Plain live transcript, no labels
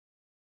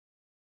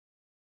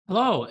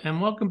Hello, and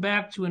welcome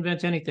back to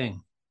Invent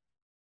Anything.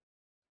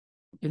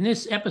 In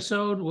this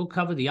episode, we'll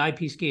cover the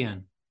IP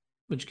scan,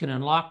 which can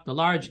unlock the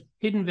large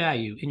hidden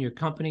value in your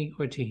company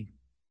or team.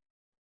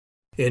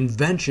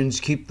 Inventions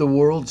keep the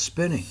world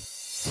spinning.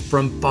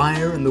 From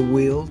fire and the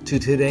wheel to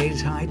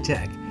today's high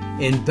tech,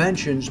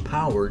 inventions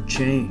power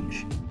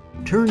change.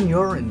 Turn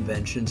your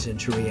inventions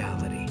into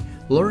reality.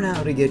 Learn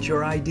how to get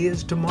your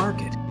ideas to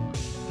market.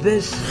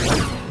 This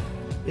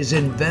is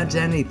Invent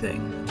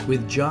Anything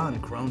with John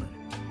Cronin.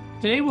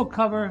 Today, we'll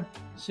cover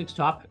 6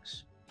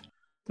 topics.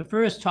 The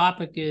first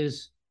topic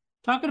is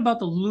talking about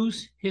the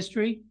loose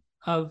history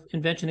of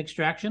invention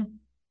extraction.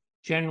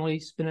 Generally,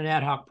 it's been an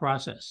ad hoc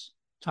process.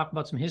 Talk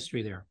about some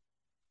history there.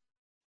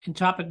 In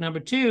topic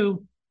number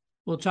 2,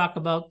 we'll talk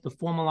about the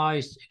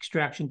formalized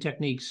extraction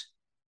techniques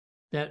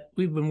that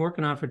we've been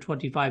working on for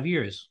 25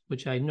 years,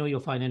 which I know you'll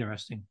find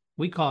interesting.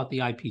 We call it the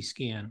IP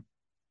scan.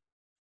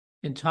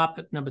 In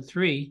topic number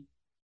 3,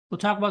 we'll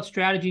talk about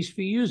strategies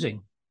for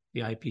using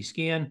the IP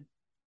scan,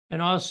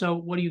 and also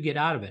what do you get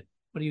out of it?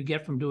 What do you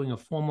get from doing a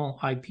formal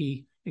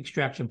IP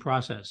extraction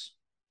process?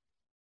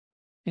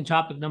 In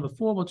topic number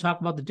 4, we'll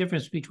talk about the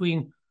difference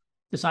between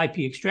this IP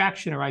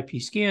extraction or IP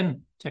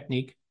scan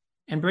technique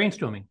and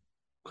brainstorming,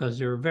 because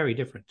they're very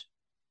different.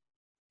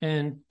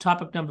 And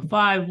topic number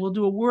 5, we'll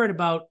do a word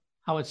about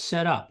how it's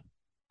set up,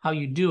 how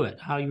you do it,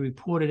 how you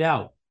report it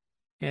out,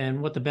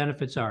 and what the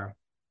benefits are.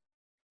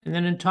 And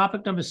then in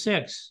topic number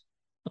 6,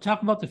 we'll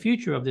talk about the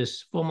future of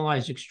this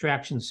formalized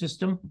extraction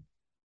system,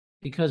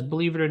 because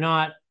believe it or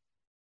not,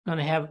 we're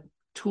going to have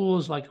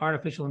tools like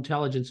artificial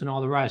intelligence and all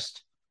the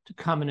rest to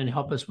come in and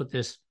help us with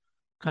this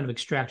kind of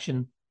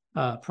extraction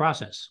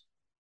process.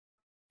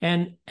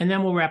 And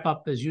then we'll wrap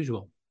up as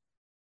usual.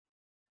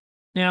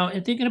 Now,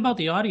 in thinking about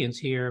the audience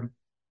here,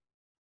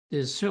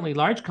 there's certainly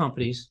large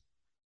companies,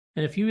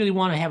 and if you really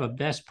want to have a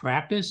best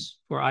practice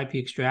for IP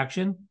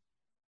extraction,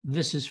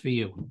 this is for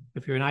you,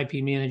 if you're an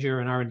IP manager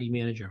or an R&D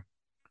manager.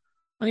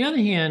 On the other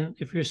hand,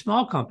 if you're a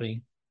small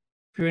company,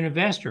 if you're an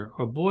investor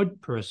or a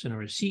board person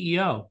or a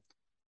CEO,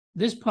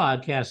 this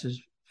podcast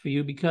is for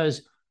you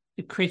because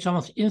it creates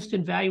almost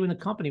instant value in the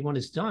company when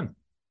it's done.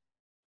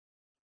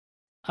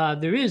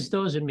 There is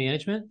those in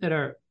management that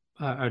are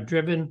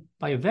driven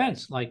by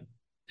events, like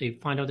they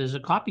find out there's a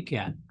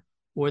copycat,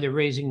 or they're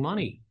raising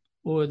money,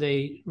 or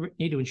they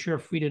need to ensure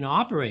freedom to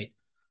operate.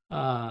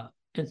 And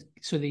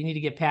so they need to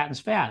get patents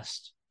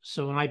fast.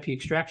 So an IP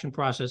extraction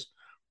process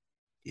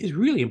is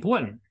really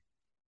important.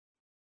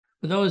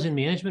 For those in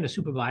management or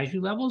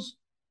supervisory levels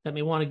that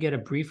may want to get a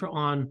briefer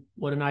on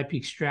what an IP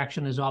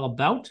extraction is all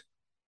about,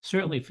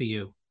 certainly for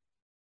you.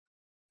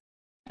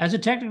 As a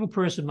technical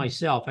person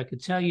myself, I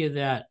could tell you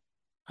that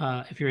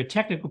if you're a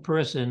technical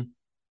person,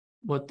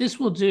 what this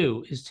will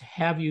do is to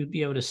have you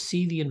be able to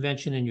see the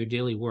invention in your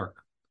daily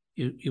work.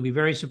 You'll be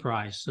very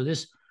surprised. So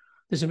this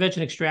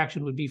invention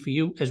extraction would be for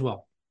you as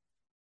well.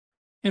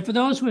 And for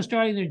those who are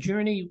starting their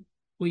journey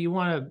where you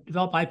want to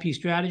develop IP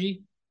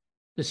strategy,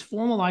 this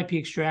formal IP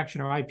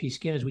extraction or IP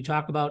scan, as we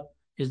talk about,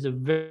 is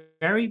the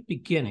very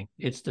beginning.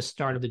 It's the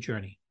start of the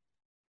journey.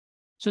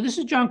 So this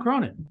is John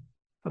Cronin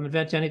from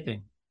Invent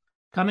Anything.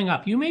 Coming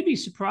up, you may be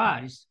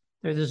surprised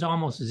that there's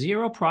almost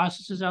 0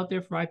 processes out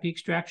there for IP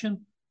extraction.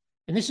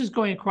 And this is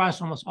going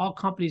across almost all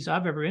companies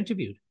I've ever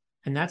interviewed,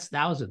 and that's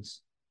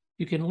thousands.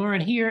 You can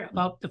learn here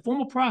about the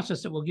formal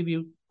process that will give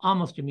you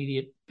almost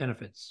immediate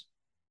benefits.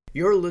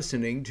 You're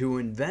listening to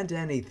Invent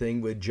Anything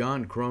with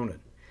John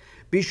Cronin.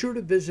 Be sure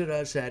to visit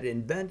us at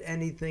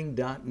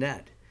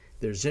inventanything.net.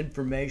 There's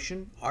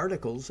information,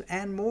 articles,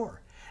 and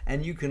more.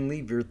 And you can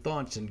leave your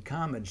thoughts and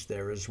comments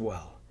there as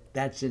well.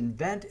 That's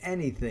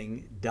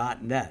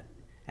inventanything.net.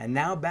 And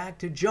now back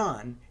to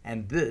John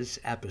and this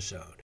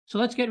episode. So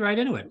let's get right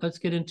into it. Let's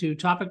get into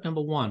topic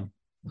number 1,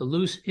 the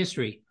loose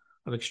history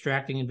of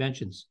extracting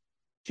inventions,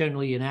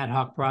 generally an ad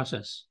hoc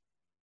process.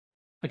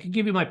 I can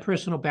give you my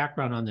personal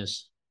background on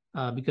this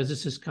because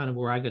this is kind of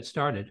where I got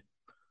started.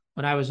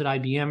 When I was at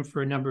IBM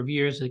for a number of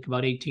years, I think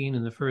about 18,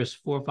 in the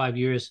first 4 or 5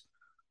 years,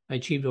 I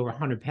achieved over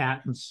 100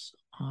 patents,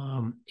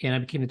 and I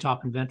became the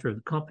top inventor of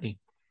the company.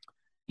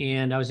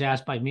 And I was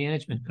asked by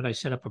management, could I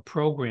set up a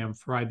program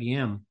for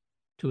IBM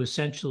to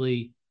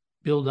essentially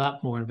build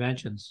up more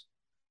inventions?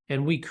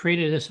 And we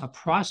created a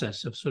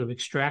process of sort of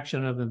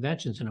extraction of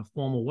inventions in a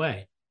formal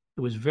way.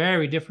 It was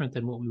very different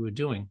than what we were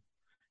doing.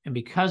 And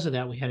because of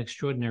that, we had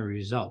extraordinary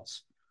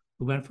results.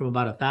 We went from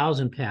about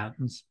 1,000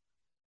 patents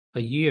a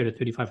year to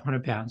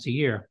 3,500 patents a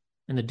year.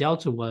 And the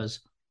delta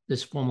was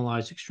this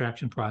formalized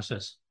extraction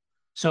process.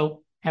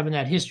 So having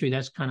that history,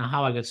 that's kind of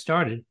how I got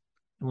started.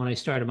 And when I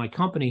started my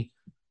company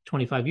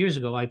 25 years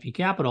ago, IP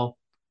Capital,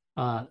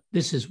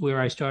 this is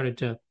where I started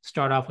to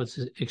start off with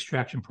the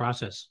extraction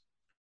process.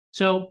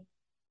 So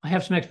I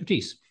have some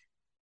expertise.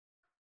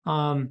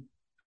 One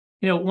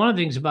of the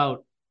things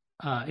about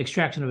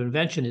extraction of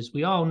invention is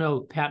we all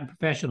know patent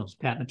professionals,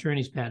 patent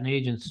attorneys, patent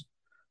agents.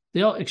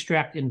 They'll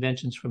extract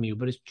inventions from you,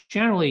 but it's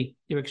generally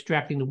they're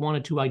extracting the 1 or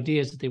 2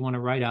 ideas that they want to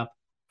write up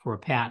for a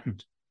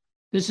patent.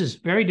 This is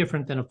very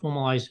different than a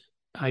formalized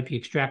IP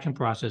extraction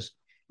process,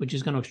 which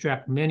is going to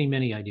extract many,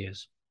 many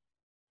ideas.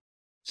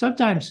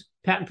 Sometimes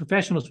patent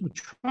professionals will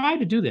try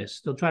to do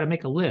this. They'll try to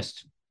make a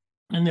list,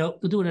 and they'll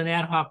do it in an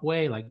ad hoc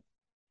way, like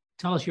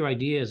tell us your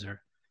ideas,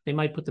 or they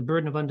might put the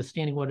burden of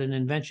understanding what an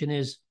invention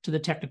is to the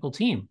technical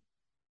team,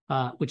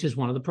 which is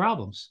one of the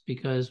problems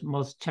because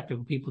most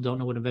technical people don't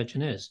know what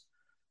invention is.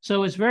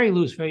 So it's very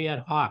loose, very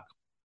ad hoc.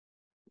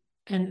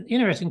 And the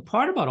interesting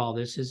part about all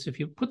this is if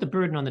you put the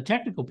burden on the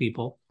technical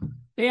people,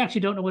 they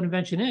actually don't know what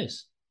invention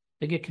is.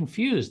 They get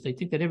confused. They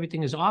think that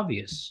everything is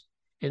obvious.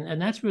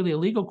 And that's really a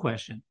legal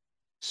question.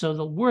 So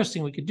the worst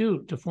thing we could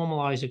do to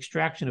formalize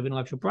extraction of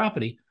intellectual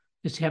property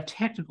is to have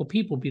technical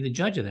people be the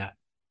judge of that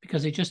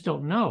because they just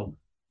don't know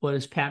what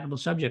is patentable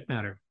subject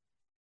matter.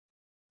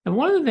 And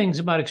one of the things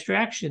about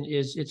extraction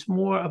is it's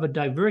more of a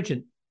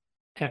divergent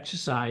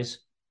exercise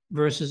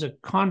versus a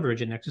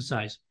convergent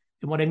exercise.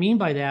 And what I mean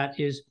by that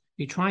is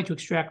you're trying to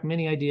extract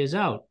many ideas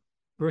out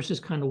versus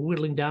kind of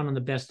whittling down on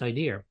the best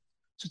idea.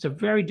 So it's a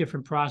very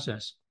different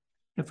process.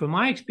 And from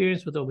my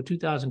experience with over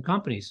 2,000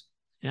 companies,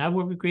 and I've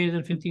worked with greater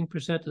than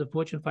 15% of the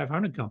Fortune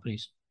 500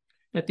 companies,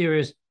 that there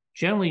is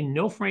generally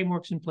no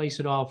frameworks in place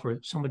at all for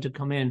someone to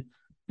come in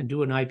and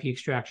do an IP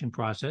extraction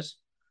process.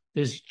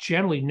 There's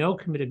generally no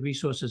committed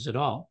resources at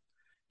all.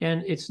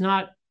 And it's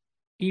not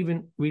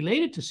even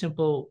related to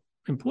simple,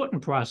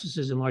 important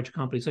processes in large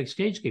companies like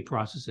stage gate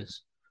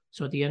processes.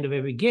 So at the end of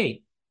every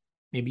gate,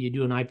 maybe you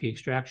do an IP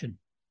extraction.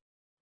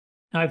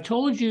 Now, I've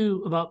told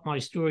you about my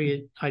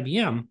story at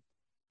IBM,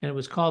 and it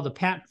was called the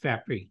Patent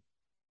Factory.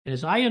 And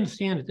as I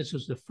understand it, this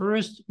was the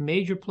first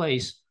major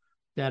place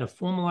that a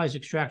formalized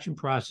extraction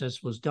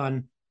process was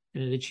done,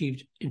 and it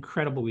achieved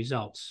incredible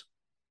results.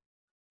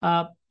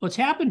 What's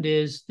happened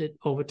is that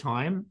over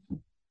time,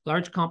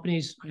 large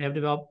companies have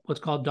developed what's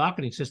called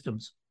docketing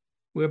systems,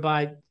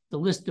 whereby the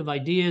list of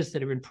ideas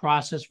that are in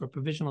process for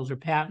provisionals or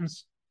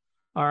patents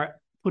are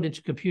put into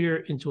a computer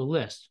into a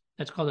list.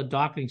 That's called a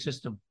docketing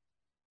system.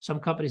 Some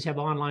companies have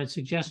online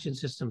suggestion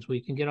systems where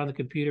you can get on the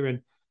computer and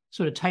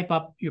sort of type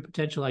up your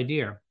potential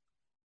idea.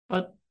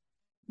 But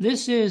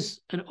this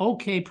is an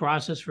okay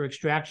process for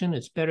extraction.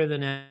 It's better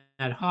than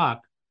ad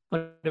hoc,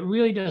 but it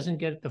really doesn't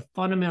get at the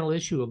fundamental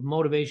issue of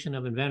motivation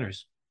of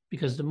inventors,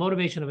 because the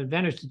motivation of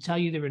inventors to tell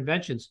you their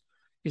inventions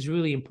is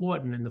really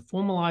important, and the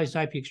formalized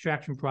IP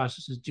extraction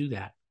processes do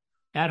that.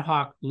 Ad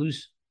hoc,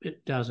 loose,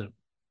 it doesn't.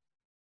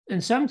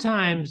 And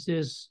sometimes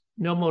there's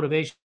no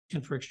motivation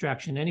for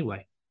extraction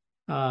anyway,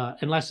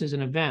 unless there's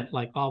an event,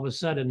 like all of a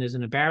sudden there's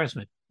an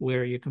embarrassment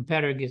where your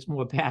competitor gets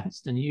more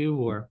patents than you,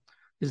 or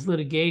there's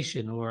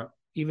litigation, or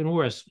even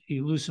worse,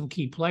 you lose some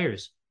key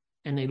players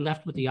and they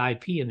left with the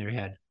IP in their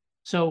head.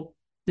 So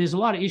there's a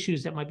lot of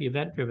issues that might be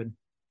event-driven.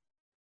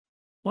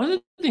 One of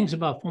the things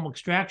about formal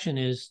extraction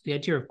is the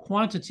idea of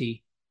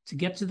quantity to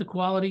get to the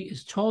quality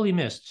is totally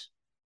missed.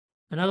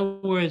 In other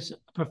words,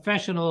 a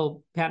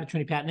professional patent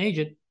attorney, patent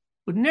agent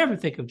would never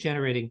think of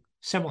generating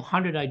several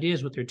hundred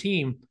ideas with their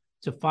team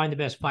to find the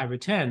best 5 or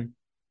 10.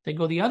 They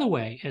go the other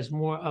way as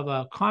more of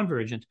a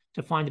convergent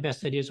to find the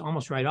best ideas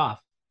almost right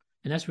off.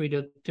 And that's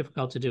really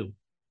difficult to do.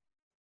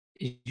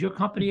 Is your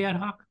company ad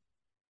hoc?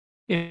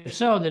 If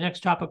so, the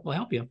next topic will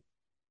help you.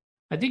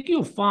 I think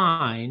you'll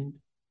find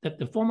that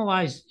the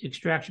formalized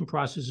extraction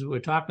processes we're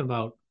talking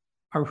about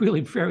are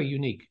really very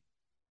unique.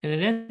 And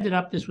it ended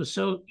up, this was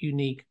so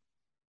unique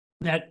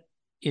that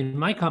in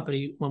my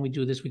company, when we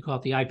do this, we call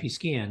it the IP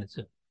scan. It's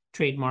a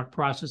trademark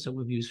process that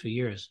we've used for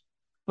years.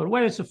 But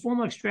whether it's a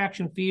formal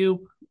extraction for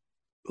you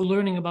or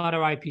learning about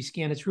our IP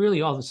scan, it's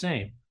really all the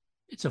same.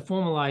 It's a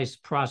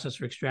formalized process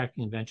for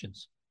extracting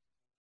inventions.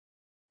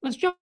 Let's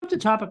jump to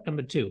topic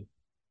number 2,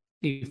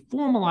 the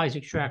formalized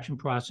extraction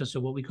process,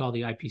 or what we call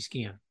the IP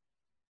scan.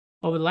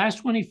 Over the last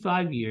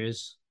 25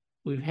 years,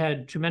 we've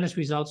had tremendous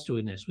results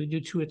doing this. We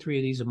do 2 or 3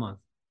 of these a month.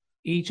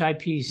 Each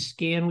IP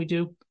scan we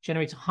do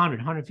generates 100,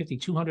 150,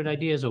 200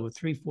 ideas over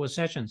 3-4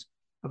 sessions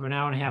of an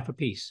hour and a half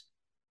apiece.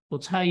 We'll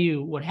tell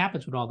you what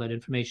happens with all that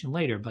information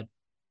later, but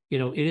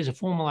it is a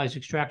formalized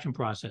extraction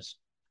process.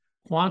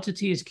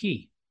 Quantity is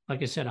key.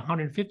 Like I said,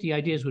 150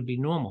 ideas would be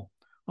normal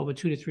over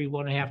 2 to 3,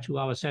 1.5,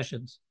 2-hour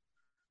sessions.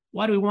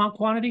 Why do we want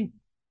quantity?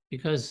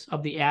 Because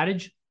of the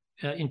adage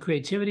in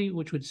creativity,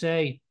 which would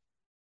say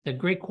that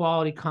great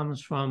quality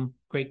comes from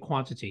great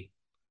quantity.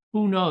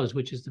 Who knows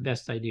which is the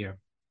best idea?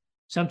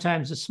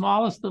 Sometimes the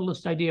smallest,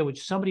 littlest idea,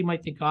 which somebody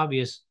might think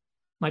obvious,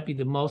 might be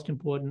the most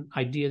important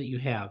idea that you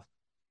have.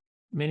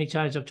 Many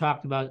times I've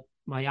talked about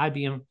my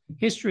IBM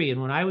history,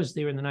 and when I was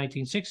there in the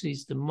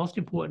 1960s, the most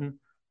important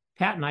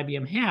patent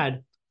IBM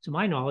had, to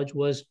my knowledge,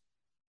 was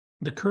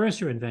the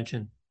cursor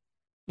invention,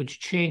 which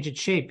changed its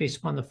shape based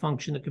upon the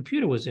function the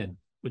computer was in,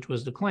 which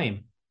was the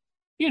claim.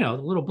 The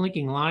little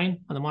blinking line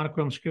on the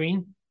monochrome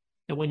screen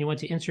that when you went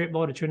to insert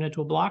mode, it turned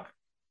into a block.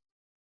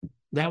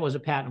 That was a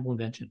patentable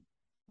invention.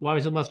 Why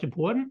was it most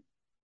important?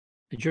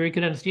 The jury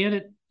could understand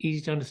it,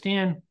 easy to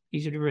understand,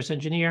 easy to reverse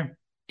engineer.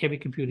 Every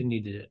computer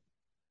needed it.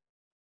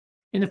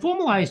 In the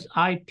formalized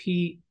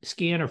IP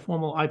scan or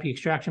formal IP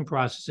extraction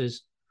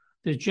processes,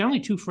 there's generally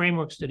 2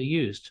 frameworks that are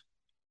used.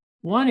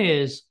 One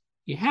is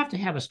you have to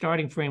have a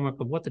starting framework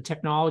of what the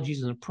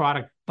technologies and the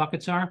product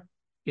buckets are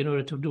in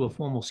order to do a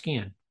formal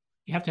scan.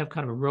 You have to have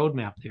kind of a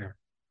roadmap there.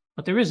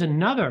 But there is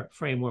another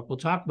framework we'll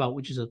talk about,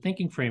 which is a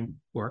thinking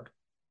framework.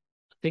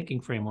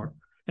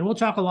 And we'll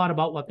talk a lot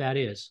about what that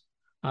is,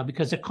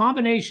 because the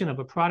combination of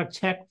a product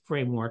tech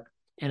framework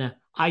and an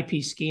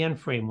IP scan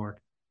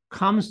framework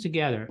comes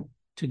together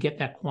to get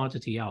that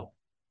quantity out.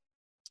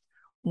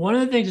 One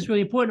of the things that's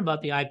really important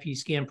about the IP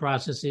scan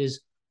process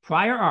is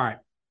prior art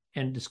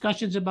and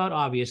discussions about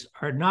obvious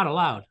are not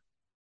allowed.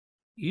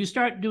 You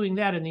start doing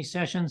that in these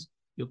sessions,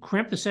 you'll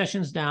crimp the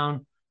sessions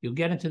down, you'll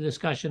get into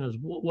discussion of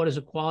what is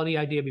a quality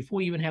idea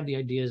before you even have the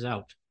ideas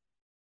out.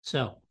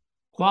 So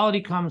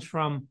quality comes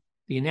from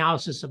the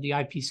analysis of the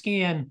IP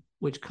scan,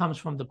 which comes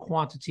from the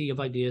quantity of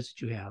ideas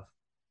that you have.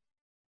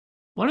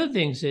 One of the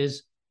things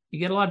is you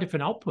get a lot of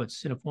different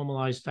outputs in a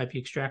formalized IP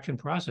extraction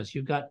process.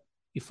 You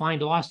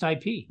find lost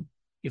IP,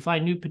 you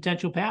find new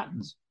potential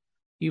patents,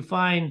 you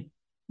find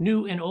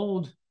new and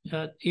old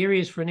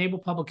areas for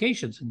enabled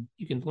publications, and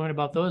you can learn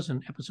about those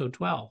in episode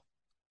 12.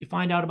 You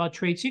find out about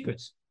trade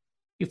secrets.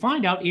 You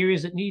find out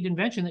areas that need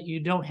invention that you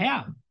don't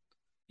have.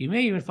 You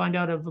may even find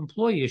out of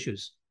employee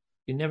issues.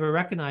 You never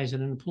recognize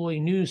that an employee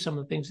knew some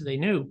of the things that they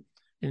knew,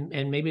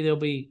 and maybe they'll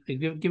be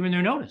given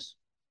their notice.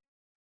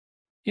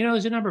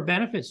 There's a number of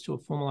benefits to a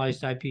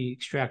formalized IP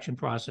extraction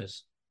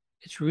process.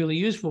 It's really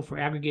useful for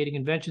aggregating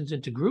inventions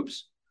into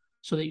groups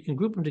so that you can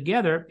group them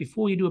together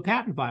before you do a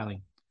patent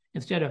filing.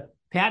 Instead of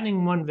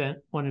patenting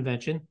one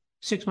invention,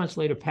 6 months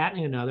later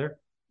patenting another,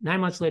 9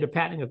 months later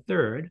patenting a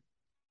third,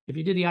 if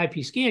you did the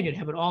IP scan, you'd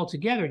have it all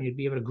together and you'd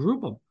be able to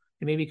group them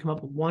and maybe come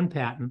up with one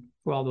patent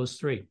for all those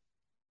three.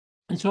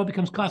 And so it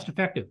becomes cost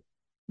effective,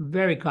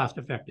 very cost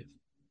effective.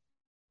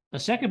 A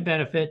second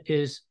benefit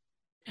is,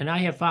 and I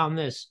have found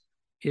this,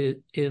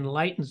 it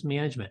enlightens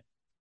management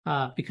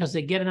because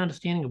they get an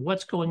understanding of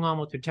what's going on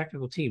with their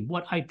technical team.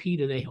 What IP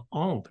do they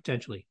own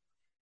potentially?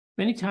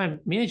 Many times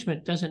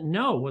management doesn't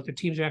know what their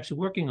teams are actually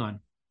working on.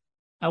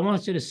 I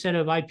once did a set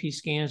of IP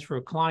scans for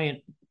a client,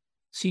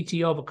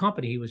 CTO of a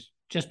company. He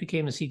just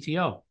became a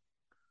CTO.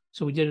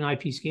 So we did an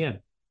IP scan.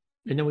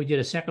 And then we did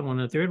a second one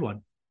and a third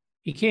one.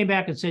 He came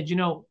back and said,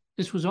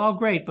 this was all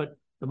great, but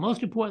the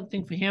most important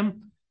thing for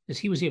him is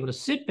he was able to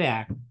sit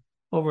back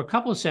over a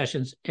couple of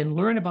sessions and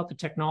learn about the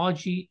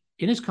technology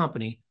in his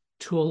company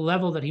to a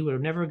level that he would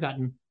have never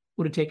gotten,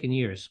 would have taken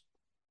years.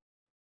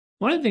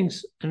 One of the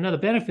things, another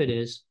benefit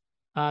is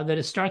that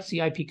it starts the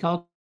IP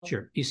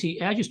culture. You see,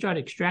 as you start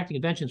extracting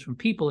inventions from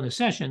people in a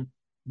session,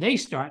 they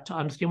start to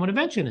understand what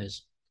invention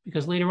is,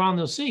 because later on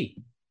they'll see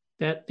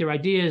that their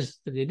ideas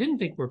that they didn't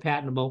think were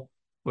patentable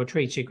or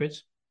trade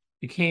secrets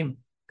became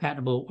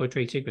patentable or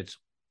trade secrets.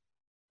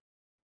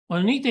 One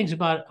of the neat things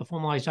about a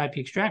formalized IP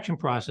extraction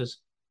process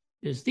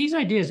is these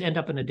ideas end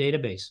up in a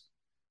database,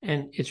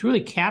 and it's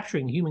really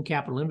capturing human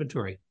capital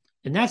inventory.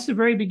 And that's the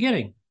very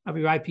beginning of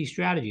your IP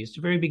strategy. It's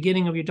the very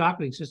beginning of your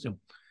docketing system.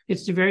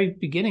 It's the very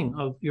beginning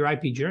of your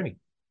IP journey.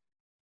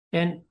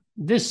 And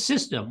this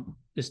system,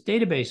 this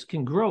database,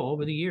 can grow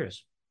over the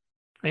years.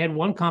 I had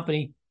one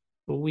company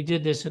where we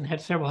did this and had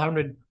several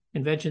hundred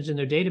inventions in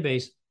their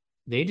database.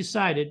 They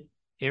decided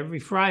every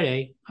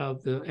Friday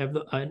at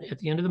the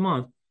end of the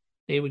month,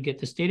 they would get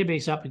this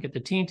database up and get the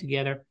team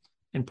together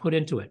and put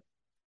into it.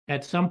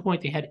 At some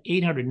point, they had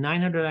 800,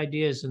 900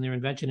 ideas in their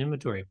invention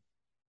inventory.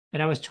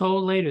 And I was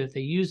told later that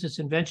they used this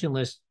invention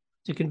list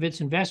to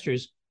convince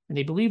investors, and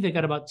they believe they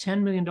got about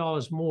 $10 million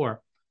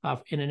more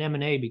in an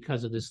M&A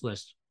because of this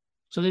list.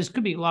 So this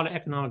could be a lot of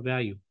economic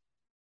value.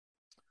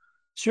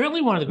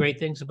 Certainly one of the great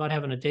things about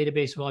having a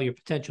database of all your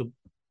potential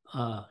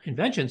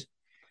inventions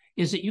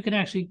is that you can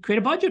actually create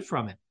a budget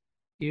from it.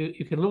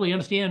 You can really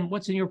understand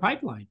what's in your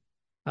pipeline.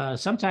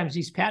 Sometimes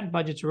these patent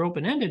budgets are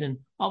open-ended, and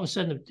all of a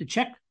sudden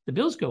the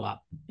bills go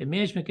up, and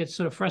management gets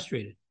sort of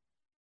frustrated.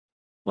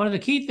 One of the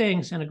key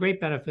things and a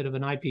great benefit of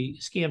an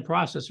IP scan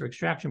process or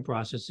extraction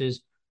process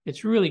is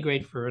it's really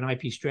great for an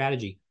IP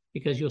strategy,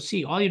 because you'll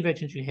see all the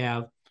inventions you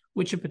have,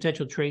 which are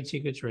potential trade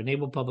secrets or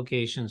enabled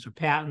publications or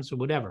patents or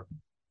whatever.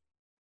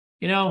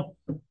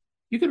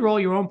 You could roll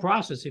your own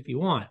process if you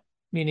want,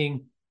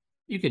 meaning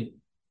you could,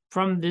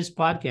 from this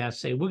podcast,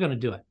 say, we're going to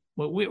do it.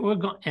 We're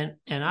going,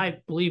 and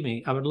believe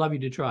me, I would love you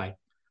to try.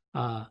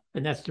 And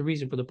that's the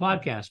reason for the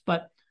podcast.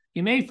 But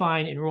you may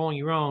find in rolling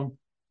your own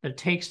that it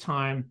takes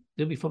time.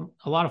 There'll be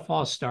a lot of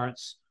false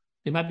starts.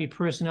 There might be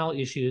personnel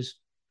issues.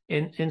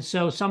 And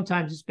so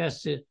sometimes it's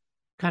best to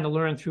kind of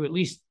learn through at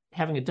least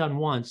having it done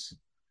once,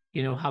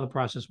 how the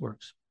process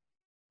works.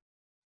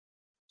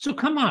 So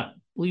come on,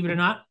 believe it or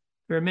not,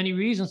 there are many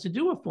reasons to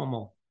do a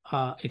formal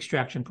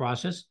extraction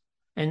process,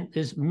 and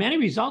there's many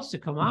results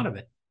that come out of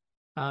it.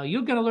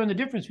 You're going to learn the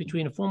difference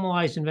between a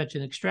formalized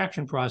invention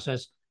extraction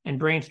process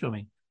and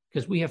brainstorming,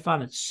 because we have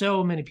found that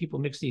so many people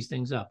mix these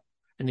things up,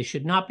 and they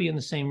should not be in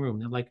the same room.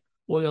 They're like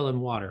oil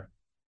and water.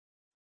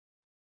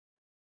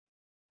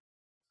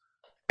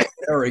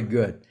 Very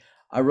good.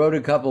 I wrote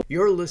a couple.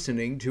 You're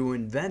listening to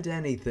Invent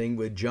Anything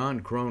with John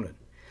Cronin.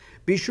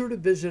 Be sure to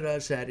visit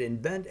us at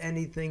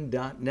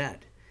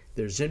inventanything.net.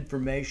 There's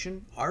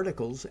information,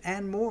 articles,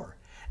 and more.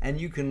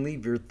 And you can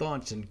leave your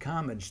thoughts and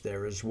comments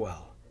there as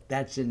well.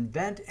 That's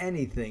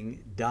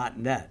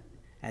inventanything.net.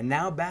 And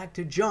now back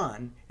to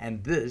John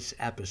and this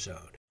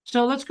episode.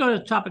 So let's go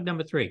to topic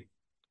number 3,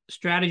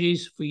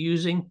 strategies for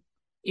using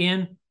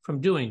in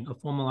from doing a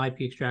formal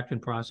IP extraction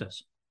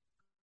process.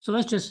 So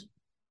let's just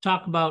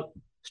talk about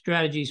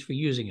strategies for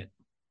using it.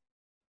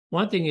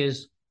 One thing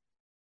is,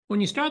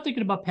 when you start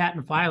thinking about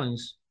patent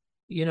filings,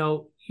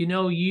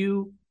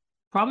 you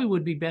probably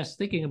would be best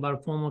thinking about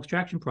a formal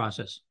extraction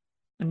process.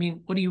 I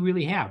mean, what do you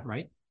really have,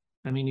 right?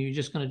 I mean, are you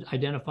just going to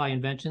identify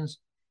inventions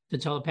to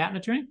tell a patent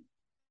attorney?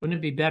 Wouldn't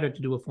it be better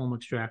to do a formal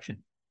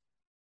extraction?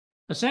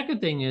 The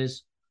second thing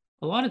is,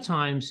 a lot of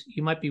times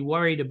you might be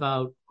worried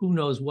about who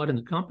knows what in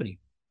the company,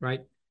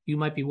 right? You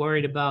might be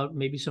worried about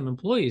maybe some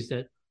employees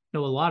that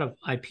know a lot of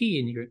IP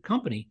in your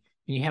company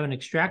and you haven't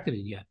extracted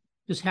it yet.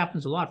 This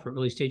happens a lot for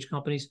early stage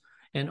companies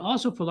and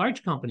also for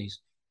large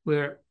companies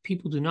where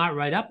people do not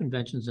write up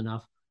inventions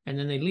enough and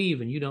then they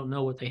leave and you don't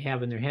know what they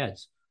have in their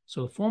heads.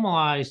 So a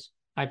formalized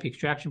IP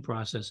extraction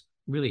process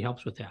really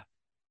helps with that.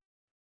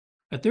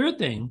 A third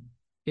thing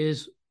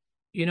is,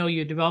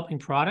 you're developing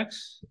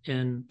products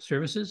and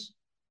services.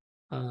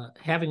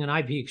 Having an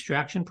IP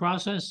extraction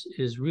process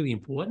is really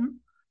important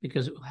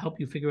because it will help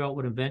you figure out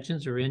what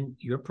inventions are in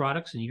your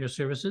products and your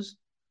services.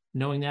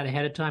 Knowing that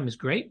ahead of time is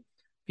great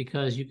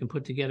because you can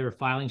put together a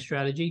filing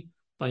strategy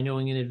by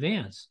knowing in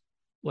advance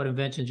what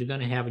inventions you're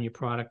going to have in your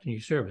product and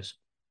your service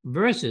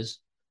versus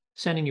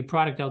sending your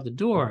product out the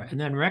door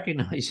and then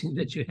recognizing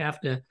that you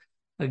have to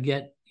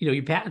get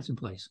your patents in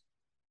place.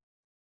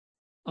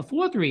 A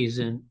fourth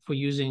reason for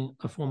using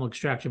a formal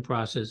extraction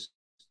process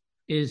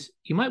is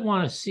you might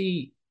want to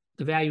see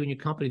the value in your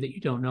company that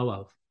you don't know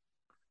of.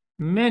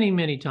 Many,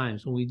 many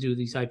times when we do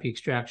these IP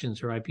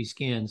extractions or IP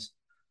scans,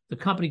 the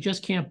company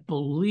just can't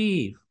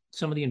believe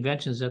some of the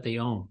inventions that they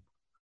own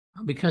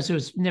because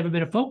there's never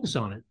been a focus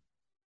on it.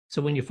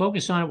 So when you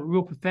focus on it with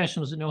real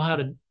professionals that know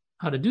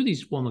how to do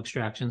these formal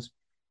extractions,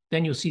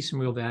 then you'll see some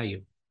real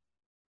value.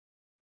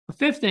 The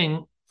fifth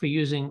thing for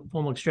using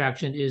formal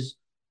extraction is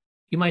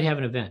you might have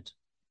an event.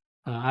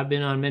 I've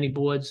been on many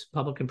boards,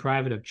 public and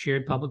private. I've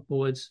chaired public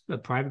boards,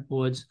 private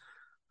boards.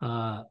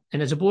 And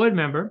as a board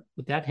member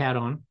with that hat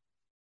on,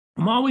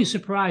 I'm always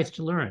surprised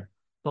to learn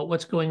about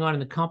what's going on in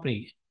the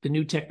company, the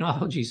new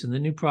technologies and the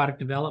new product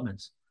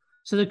developments.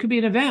 So there could be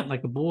an event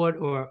like a board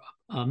or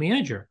a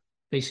manager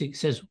basically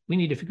says, we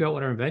need to figure out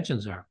what our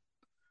inventions are.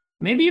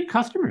 Maybe your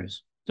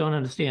customers don't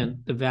understand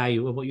the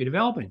value of what you're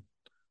developing.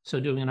 So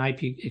doing an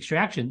IP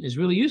extraction is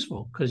really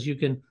useful because you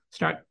can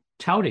start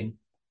touting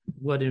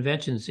what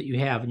inventions that you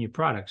have in your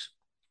products.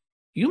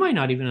 You might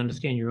not even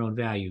understand your own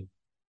value.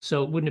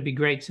 So wouldn't it be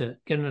great to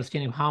get an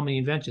understanding of how many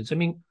inventions? I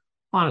mean,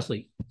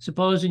 honestly,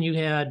 supposing you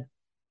had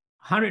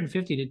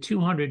 150 to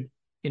 200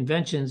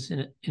 inventions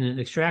in an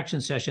extraction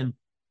session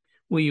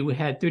where you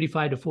had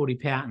 35 to 40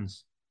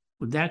 patents,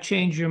 would that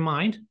change your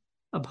mind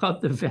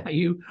about the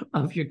value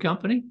of your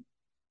company?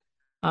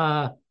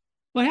 What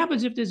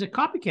happens if there's a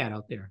copycat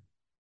out there?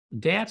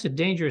 That's a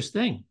dangerous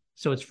thing.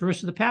 So it's first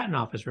to the patent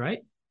office, right?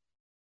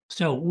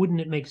 So wouldn't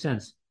it make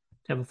sense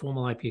to have a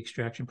formal IP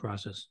extraction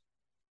process?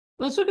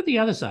 Let's look at the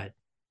other side.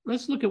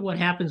 Let's look at what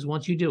happens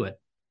once you do it.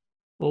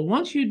 Well,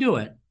 once you do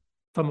it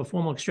from a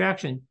formal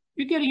extraction,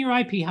 you're getting your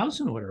IP house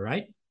in order,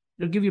 right?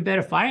 It'll give you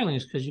better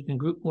filings because you can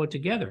group more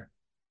together.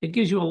 It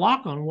gives you a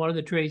lock on what are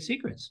the trade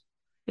secrets.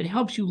 It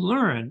helps you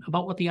learn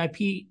about what the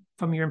IP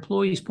from your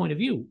employee's point of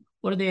view,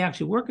 what are they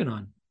actually working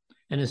on?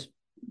 And it's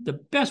the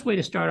best way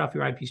to start off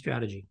your IP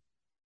strategy.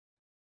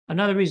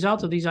 Another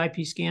result of these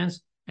IP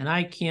scans, and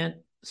I can't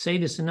say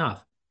this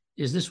enough,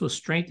 is this will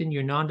strengthen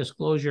your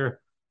non-disclosure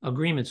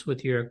agreements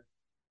with your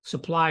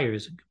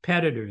suppliers, and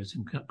competitors,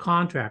 and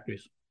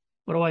contractors.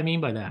 What do I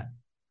mean by that?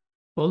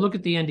 Well, look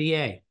at the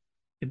NDA.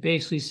 It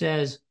basically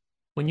says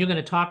when you're going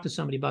to talk to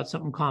somebody about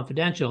something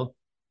confidential,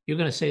 you're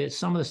going to say that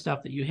some of the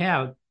stuff that you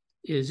have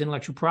is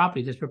intellectual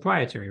property that's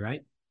proprietary,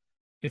 right?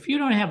 If you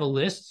don't have a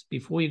list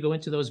before you go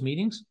into those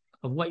meetings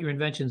of what your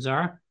inventions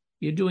are,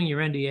 you're doing your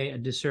NDA a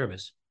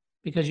disservice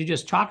because you're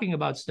just talking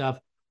about stuff,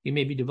 you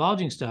may be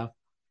divulging stuff,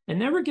 and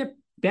never get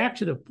back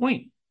to the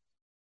point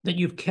that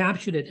you've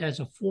captured it as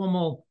a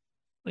formal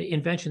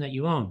invention that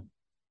you own.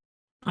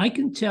 I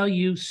can tell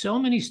you so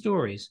many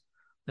stories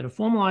that a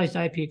formalized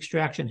IP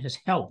extraction has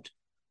helped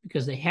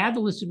because they had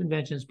the list of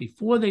inventions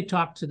before they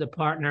talked to the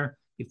partner,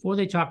 before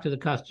they talked to the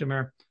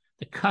customer.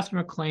 The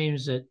customer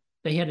claims that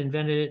they had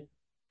invented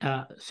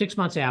it 6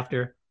 months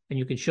after, and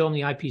you can show them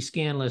the IP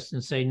scan list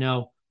and say,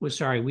 no, we're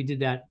sorry, we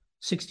did that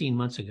 16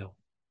 months ago.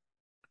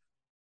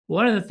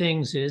 One of the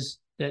things is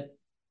that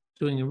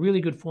doing a really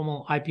good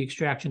formal IP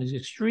extraction is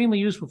extremely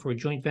useful for a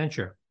joint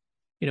venture.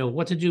 You know,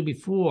 what to do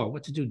before,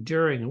 what to do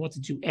during, and what to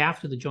do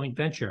after the joint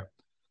venture.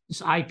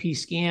 This IP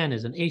scan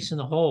is an ace in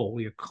the hole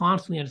where you're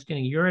constantly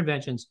understanding your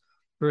inventions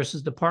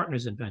versus the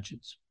partner's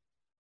inventions.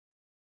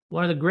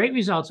 One of the great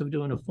results of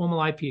doing a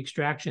formal IP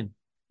extraction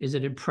is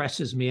it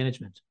impresses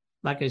management.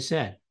 Like I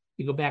said,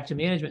 you go back to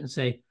management and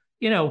say,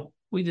 you know,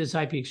 we did this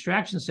IP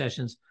extraction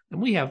sessions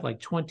and we have like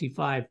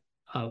 25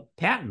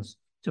 patents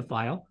to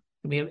file,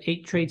 and we have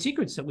 8 trade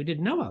secrets that we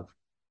didn't know of.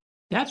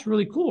 That's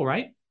really cool,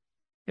 right?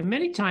 And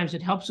many times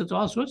it helps with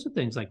all sorts of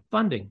things like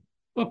funding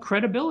or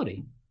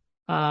credibility.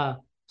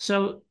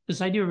 So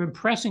this idea of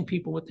impressing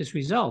people with this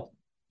result,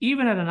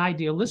 even at an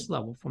idealist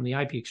level from the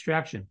IP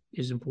extraction,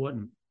 is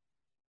important.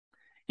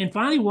 And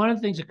finally, one of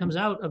the things that comes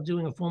out of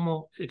doing a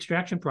formal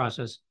extraction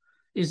process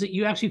is that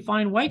you actually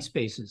find white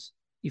spaces.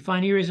 You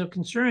find areas of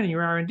concern in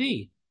your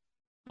R&D.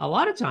 A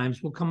lot of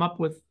times we'll come up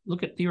with,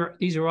 look at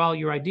these are all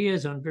your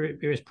ideas on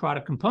various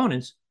product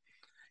components.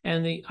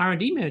 And the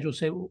R&D manager will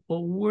say, well,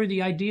 where are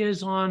the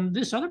ideas on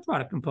this other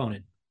product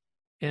component?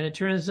 And it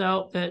turns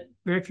out that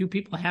very few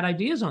people had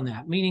ideas on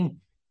that, meaning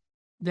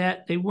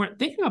that they weren't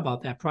thinking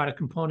about that product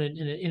component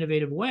in an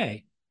innovative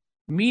way,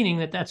 meaning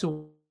that that's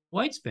a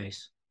white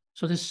space.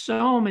 So there's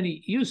so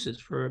many uses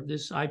for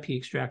this IP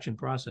extraction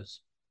process.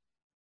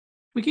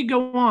 We could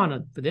go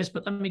on for this,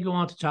 but let me go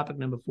on to topic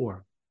number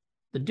 4,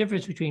 the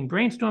difference between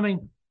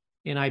brainstorming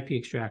and IP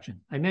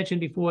extraction. I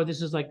mentioned before,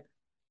 this is like,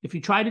 if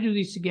you try to do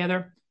these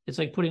together, it's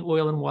like putting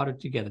oil and water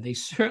together. They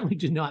certainly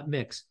do not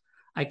mix.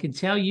 I can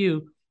tell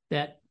you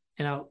that,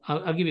 and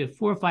I'll give you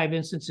 4 or 5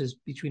 instances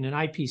between an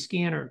IP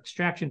scan or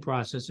extraction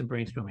process and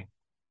brainstorming.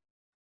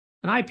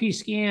 An IP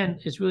scan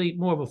is really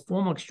more of a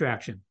formal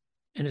extraction,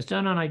 and it's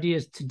done on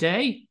ideas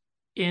today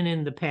and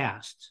in the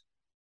past.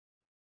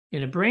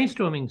 In a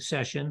brainstorming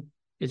session,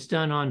 it's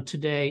done on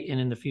today and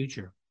in the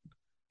future.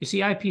 You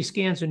see, IP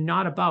scans are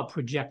not about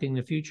projecting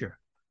the future.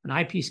 An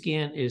IP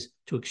scan is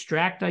to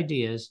extract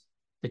ideas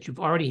that you've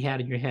already had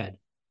in your head.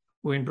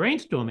 Where in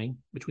brainstorming,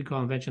 which we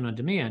call invention on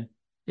demand,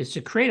 is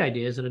to create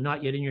ideas that are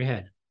not yet in your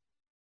head.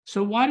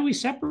 So why do we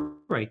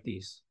separate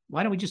these?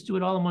 Why don't we just do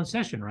it all in one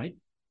session, right?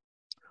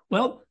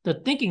 Well, the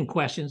thinking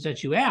questions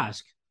that you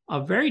ask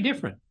are very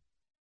different.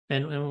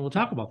 And we'll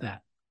talk about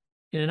that.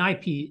 In an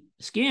IP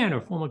scan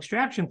or formal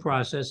extraction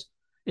process,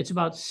 it's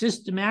about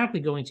systematically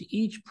going to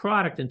each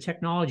product and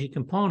technology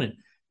component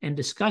and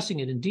discussing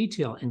it in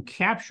detail and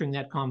capturing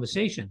that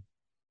conversation.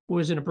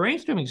 Whereas in a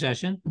brainstorming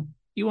session,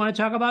 you want to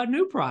talk about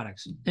new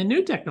products and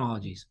new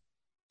technologies.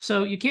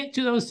 So you can't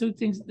do those 2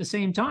 things at the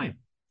same time.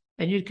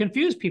 And you'd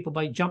confuse people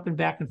by jumping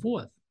back and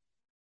forth.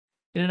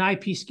 In an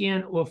IP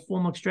scan or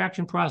formal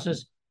extraction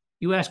process,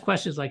 you ask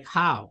questions like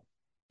how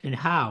and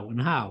how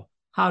and how.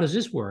 How does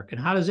this work? And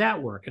how does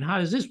that work? And how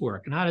does this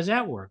work? And how does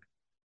that work?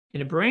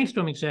 In a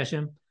brainstorming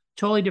session,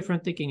 totally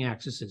different thinking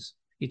axes.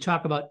 You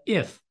talk about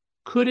if,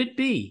 could it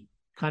be,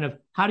 kind of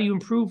how do you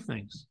improve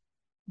things?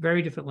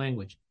 Very different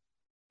language.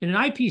 In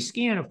an IP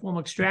scan or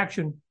formal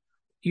extraction,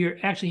 you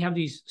actually have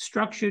these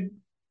structured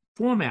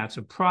formats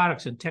of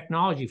products and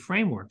technology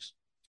frameworks,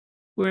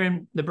 where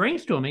in the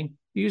brainstorming,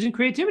 you're using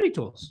creativity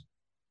tools.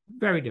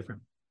 Very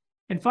different.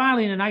 And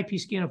finally, in an IP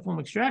scan or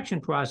formal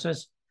extraction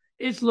process,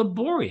 it's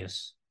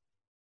laborious.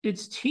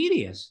 It's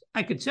tedious.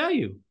 I could tell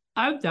you,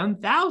 I've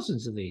done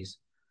thousands of these.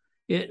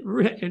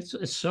 It's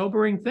a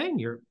sobering thing.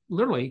 You're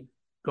literally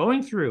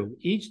going through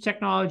each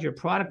technology or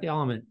product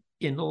element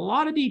in a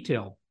lot of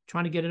detail,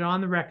 trying to get it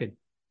on the record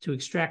to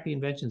extract the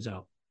inventions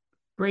out.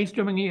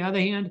 Brainstorming, on the other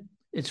hand,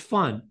 it's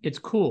fun. It's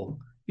cool.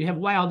 You have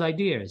wild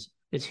ideas.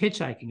 It's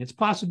hitchhiking. It's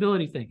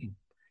possibility thinking.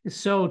 It's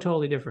so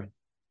totally different.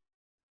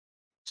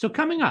 So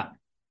coming up,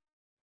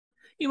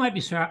 you might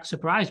be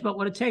surprised about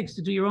what it takes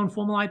to do your own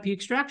formal IP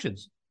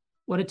extractions,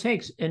 what it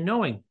takes and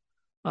knowing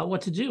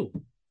what to do.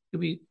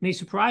 You'll be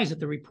surprised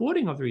that the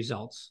reporting of the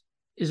results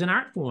is an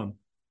art form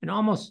and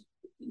almost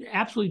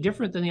absolutely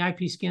different than the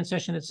IP scan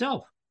session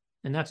itself.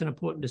 And that's an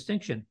important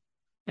distinction.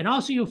 And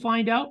also you'll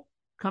find out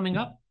coming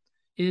up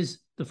is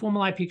the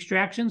formal IP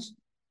extractions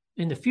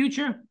in the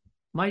future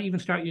might even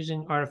start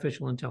using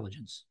artificial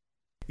intelligence.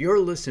 You're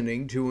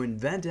listening to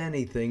Invent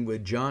Anything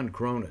with John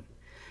Cronin.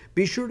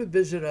 Be sure to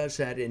visit us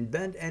at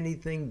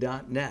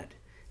inventanything.net.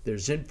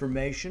 There's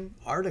information,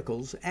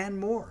 articles, and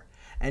more.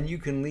 And you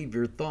can leave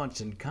your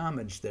thoughts and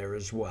comments there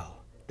as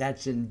well.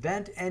 That's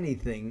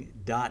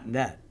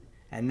inventanything.net.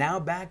 And now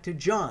back to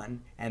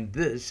John and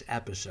this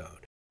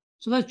episode.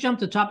 So let's jump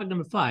to topic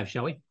number 5,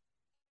 shall we?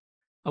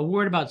 A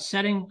word about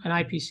setting an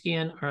IP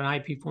scan or an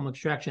IP formal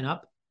extraction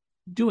up,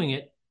 doing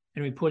it,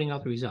 and reporting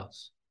out the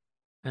results.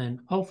 And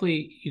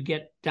hopefully you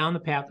get down the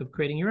path of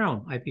creating your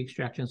own IP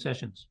extraction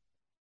sessions.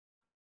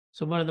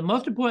 So one of the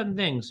most important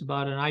things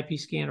about an IP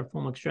scan or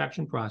formal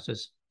extraction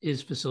process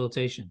is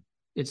facilitation.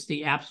 It's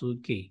the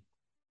absolute key.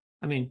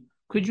 I mean,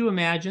 could you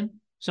imagine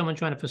someone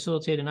trying to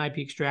facilitate an IP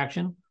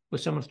extraction where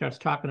someone starts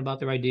talking about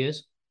their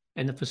ideas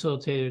and the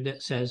facilitator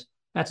that says,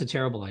 that's a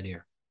terrible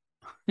idea.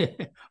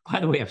 By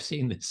the way, I've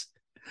seen this.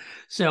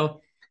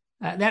 So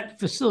that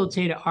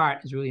facilitator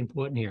art is really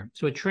important here.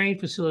 So a trained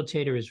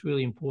facilitator is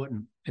really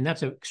important. And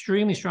that's an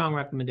extremely strong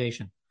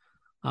recommendation.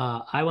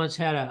 I once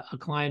had a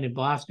client in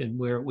Boston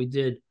where we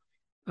did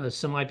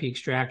some IP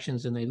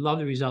extractions and they loved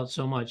the results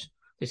so much,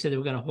 they said they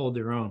were going to hold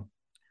their own.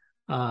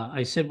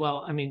 I said,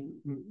 well, I mean,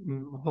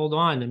 hold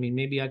on. I mean,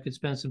 maybe I could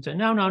spend some time.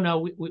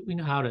 No. We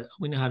know how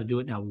to do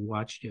it now. We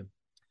watched you.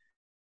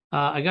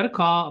 I got a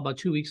call about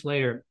 2 weeks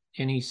later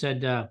and he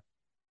said,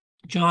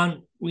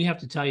 John, we have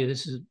to tell you,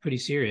 this is pretty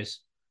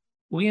serious.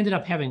 We ended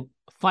up having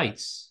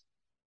fights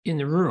in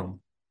the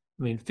room.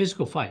 I mean,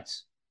 physical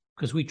fights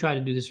because we try to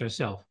do this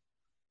ourselves.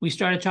 We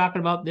started talking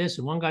about this,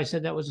 and one guy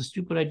said that was a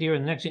stupid idea,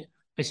 and the next thing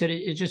I said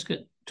it just got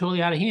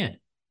totally out of hand.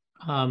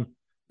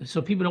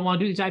 So people don't want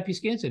to do these IP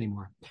scans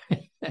anymore.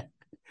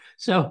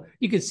 So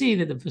you can see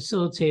that the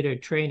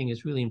facilitator training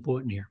is really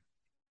important here.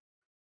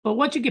 But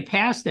once you get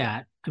past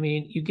that, I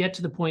mean, you get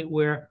to the point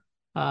where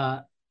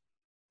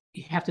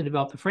you have to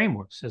develop the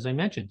frameworks. As I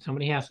mentioned,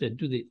 somebody has to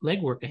do the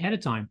legwork ahead of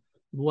time.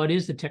 What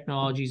is the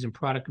technologies and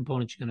product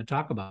components you're going to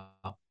talk about?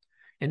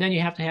 And then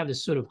you have to have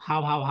this sort of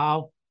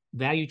how,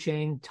 value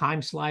chain,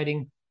 time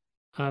sliding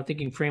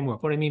thinking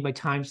framework. What I mean by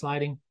time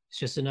sliding, it's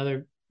just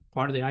another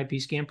part of the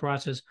IP scan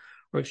process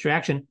or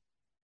extraction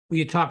where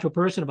you talk to a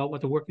person about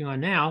what they're working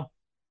on now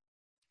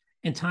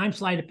and time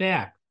slide it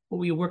back. What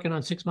were you working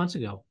on 6 months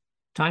ago?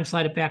 Time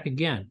slide it back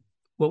again.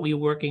 What were you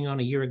working on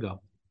a year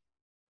ago?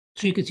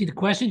 So you can see the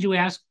questions you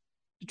ask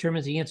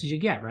determines the answers you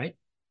get, right?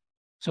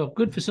 So a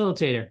good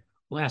facilitator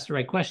will ask the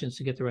right questions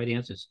to get the right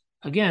answers.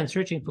 Again,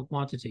 searching for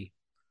quantity.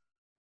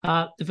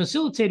 The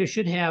facilitator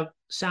should have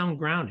sound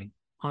grounding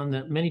on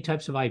the many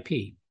types of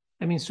IP.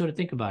 I mean, sort of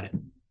think about it.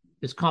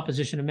 There's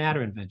composition of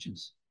matter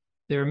inventions.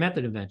 There are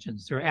method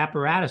inventions. There are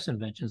apparatus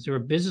inventions. There are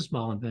business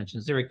model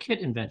inventions. There are kit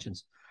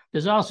inventions.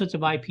 There's all sorts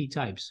of IP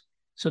types.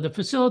 So the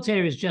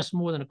facilitator is just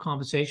more than a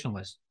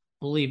conversationalist,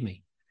 believe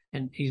me.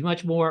 And he's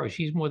much more, or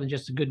she's more than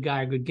just a good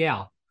guy or good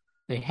gal.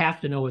 They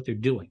have to know what they're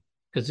doing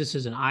because this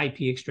is an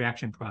IP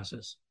extraction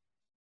process.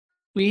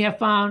 We have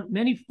found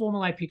many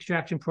formal IP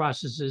extraction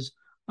processes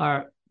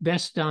are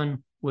best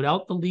done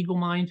without the legal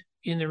mind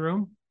in the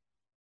room.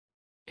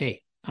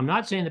 Hey, I'm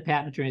not saying the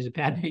patent attorneys and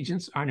patent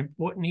agents aren't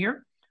important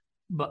here,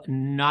 but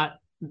not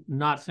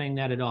saying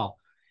that at all.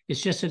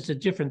 It's just it's a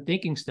different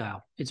thinking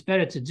style. It's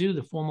better to do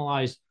the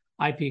formalized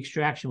IP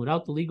extraction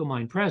without the legal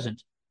mind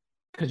present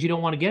because you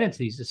don't want to get into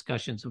these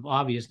discussions of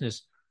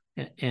obviousness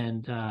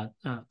and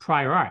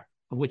prior art,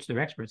 of which they're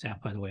experts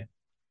at, by the way.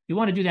 You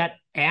want to do that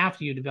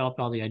after you developed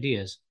all the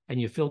ideas and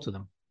you filter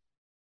them.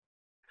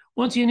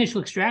 Once the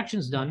initial extraction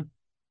is done,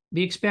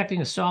 be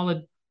expecting a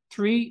solid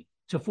 3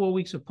 to 4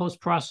 weeks of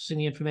post-processing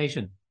the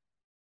information.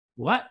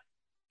 What?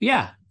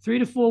 Yeah, 3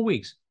 to 4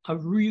 weeks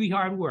of really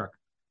hard work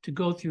to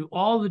go through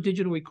all the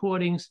digital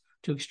recordings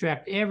to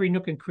extract every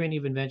nook and cranny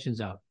of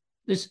inventions out.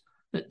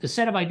 The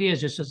set of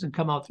ideas just doesn't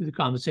come out through the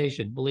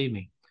conversation, believe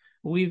me.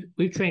 We've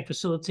trained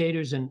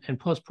facilitators and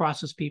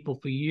post-process people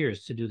for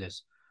years to do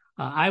this.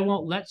 I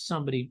won't let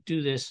somebody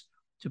do this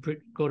to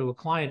go to a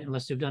client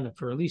unless they've done it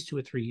for at least 2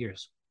 or 3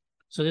 years.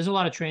 So there's a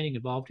lot of training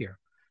involved here,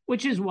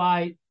 which is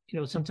why,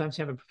 sometimes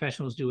having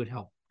professionals do it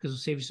help because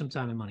it'll save you some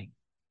time and money.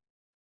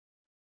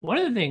 One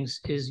of the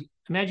things is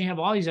imagine you have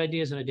all these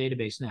ideas in a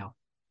database now,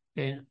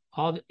 and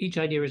each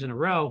idea is in a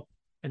row,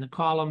 and the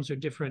columns are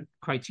different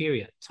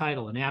criteria,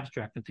 title and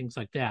abstract and things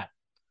like that.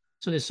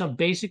 So there's some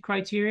basic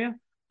criteria,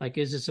 like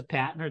is this a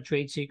patent or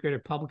trade secret or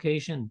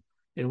publication,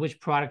 and which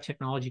product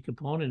technology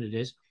component it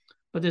is.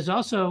 But there's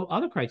also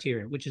other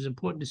criteria, which is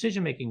important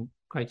decision-making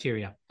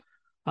criteria.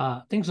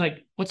 Things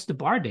like what's the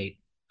bar date,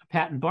 a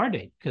patent bar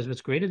date, because if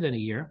it's greater than a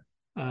year,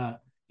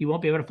 you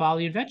won't be able to follow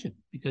the invention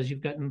because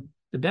you've gotten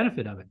the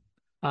benefit of it.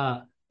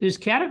 There's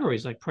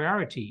categories like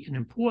priority and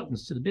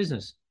importance to the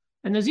business.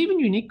 And there's even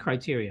unique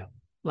criteria,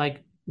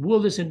 like will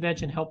this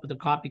invention help with a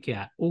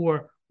copycat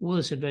or will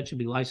this invention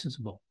be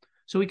licensable?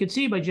 So we can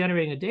see by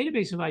generating a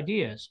database of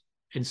ideas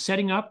and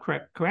setting up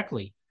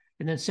correctly,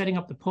 and then setting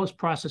up the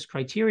post-process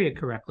criteria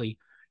correctly,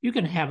 you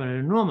can have an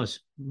enormous,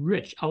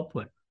 rich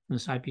output from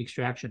this IP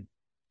extraction.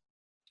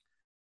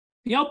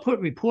 The output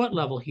report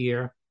level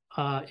here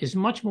is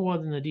much more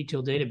than the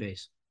detailed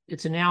database.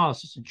 It's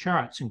analysis and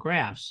charts and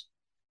graphs.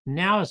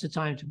 Now is the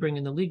time to bring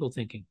in the legal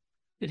thinking.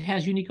 It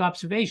has unique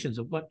observations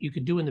of what you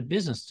could do in the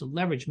business to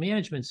leverage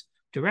management's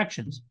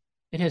directions.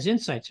 It has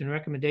insights and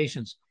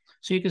recommendations.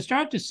 So you can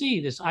start to see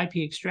this IP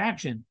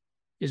extraction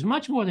is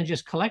much more than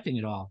just collecting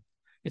it all.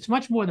 It's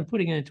much more than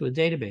putting it into a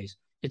database.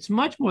 It's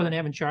much more than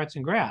having charts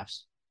and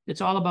graphs.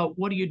 It's all about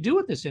what do you do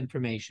with this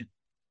information?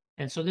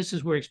 And so this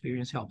is where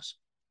experience helps.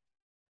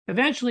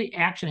 Eventually,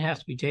 action has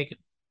to be taken,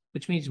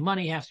 which means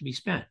money has to be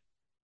spent,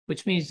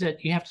 which means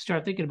that you have to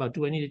start thinking about,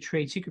 do I need a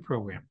trade secret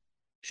program?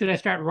 Should I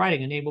start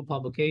writing enabled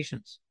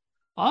publications?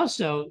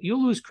 Also,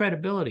 you'll lose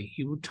credibility.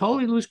 You will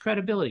totally lose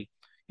credibility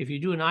if you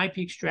do an IP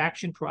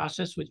extraction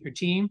process with your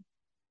team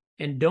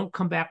and don't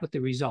come back with the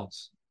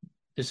results.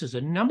 This is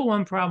the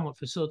 #1 problem with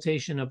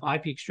facilitation of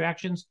IP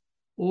extractions,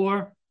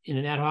 or in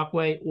an ad hoc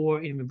way,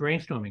 or in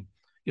brainstorming.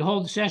 You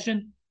hold the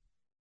session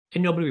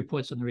and nobody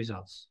reports on the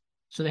results.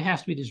 So there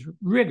has to be this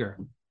rigor,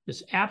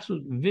 this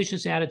absolute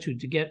vicious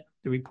attitude to get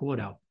the report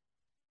out.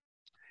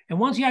 And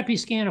once the IP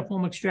scan or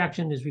formal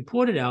extraction is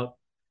reported out,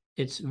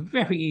 it's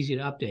very easy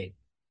to update.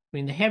 I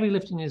mean, the heavy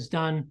lifting is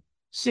done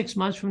 6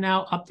 months from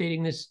now.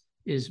 Updating this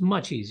is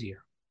much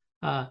easier.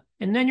 And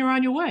then you're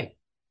on your way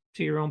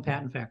to your own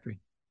patent factory.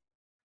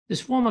 This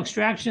formal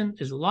extraction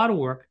is a lot of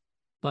work,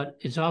 but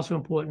it's also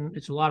important.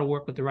 It's a lot of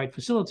work with the right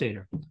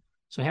facilitator.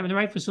 So having the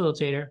right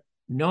facilitator,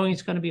 knowing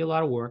it's going to be a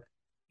lot of work,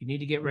 you need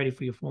to get ready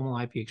for your formal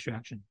IP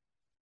extraction.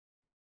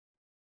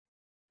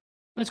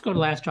 Let's go to the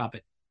last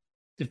topic,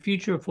 the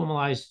future of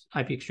formalized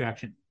IP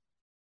extraction.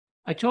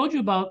 I told you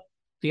about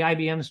the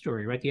IBM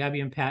story, right? The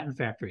IBM patent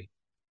factory.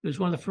 It was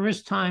one of the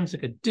first times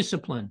like a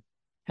discipline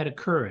had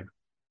occurred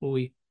where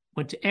we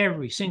went to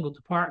every single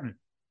department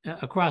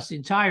across the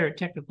entire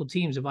technical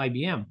teams of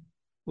IBM,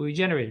 where we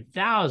generated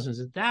thousands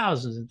and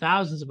thousands and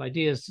thousands of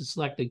ideas to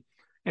select the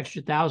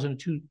extra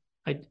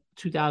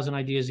 2,000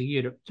 ideas a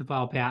year to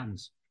file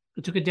patents.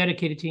 It took a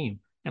dedicated team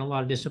and a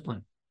lot of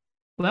discipline.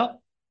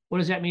 Well, what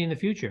does that mean in the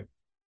future?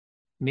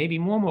 Maybe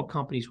more and more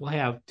companies will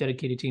have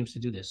dedicated teams to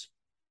do this.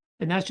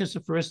 And that's just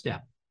the first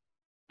step.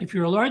 If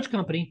you're a large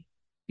company,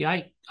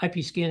 the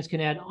IP scans can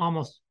add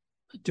almost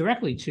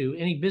directly to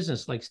any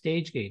business like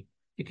StageGate.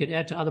 It could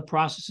add to other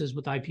processes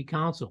with IP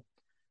Counsel.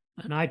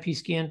 An IP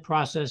scan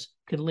process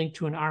could link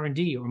to an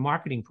R&D or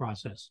marketing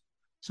process.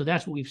 So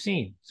that's what we've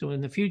seen. So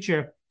in the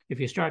future, if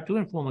you start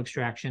doing formal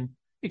extraction,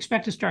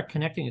 expect to start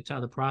connecting it to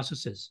other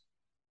processes.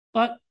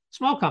 But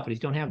small companies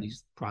don't have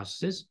these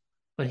processes.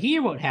 But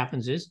here what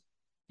happens is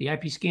the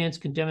IP scans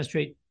can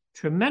demonstrate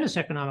tremendous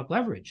economic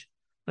leverage,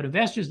 but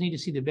investors need to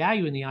see the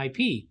value in the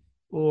IP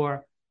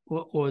or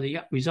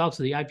the results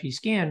of the IP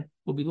scan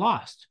will be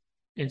lost.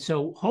 And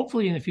so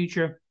hopefully in the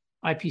future,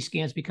 IP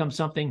scans become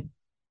something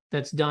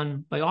that's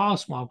done by all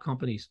small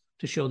companies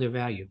to show their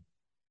value.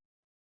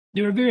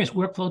 There are various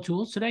workflow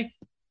tools today,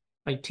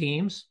 like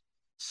Teams,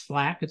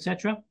 Slack,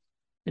 etc.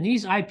 And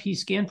these IP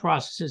scan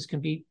processes can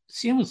be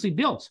seamlessly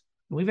built.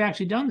 And we've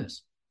actually done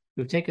this.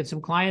 We've taken some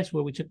clients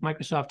where we took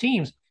Microsoft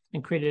Teams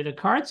and created a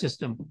card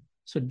system.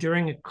 So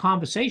during a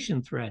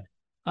conversation thread,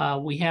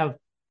 we have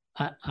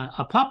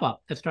a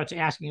pop-up that starts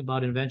asking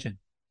about invention.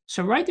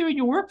 So right there in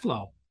your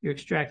workflow, you're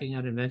extracting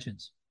out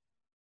inventions.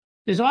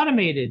 There's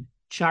automated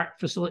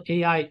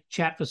AI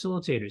chat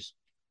facilitators.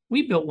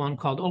 We built one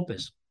called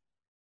Opus.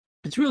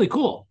 It's really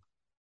cool.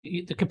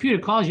 The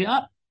computer calls you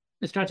up.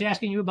 It starts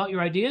asking you about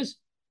your ideas.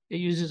 It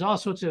uses all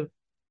sorts of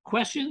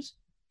questions,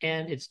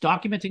 and it's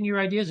documenting your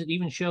ideas. It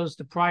even shows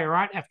the prior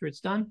art after it's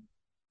done.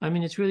 I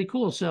mean, it's really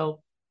cool.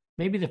 So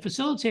maybe the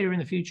facilitator in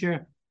the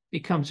future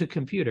becomes a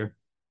computer.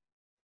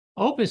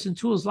 Opus and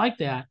tools like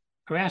that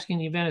are asking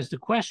the inventors the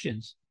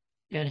questions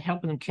and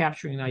helping them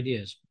capturing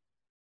ideas.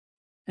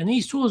 And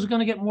these tools are going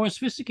to get more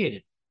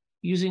sophisticated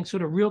using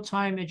sort of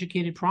real-time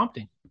educated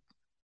prompting.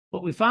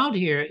 What we found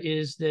here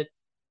is that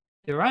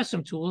there are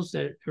some tools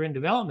that are in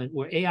development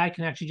where AI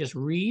can actually just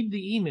read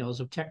the emails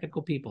of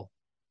technical people.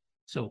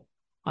 So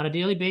on a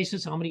daily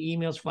basis, how many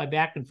emails fly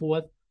back and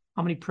forth,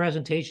 how many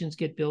presentations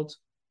get built.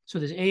 So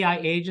there's AI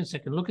agents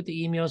that can look at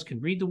the emails, can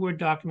read the Word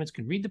documents,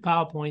 can read the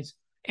PowerPoints,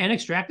 and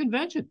extract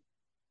invention.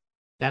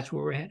 That's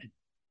where we're headed.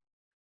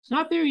 It's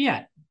not there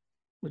yet,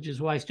 which is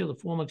why still the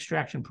formal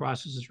extraction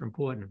processes are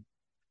important.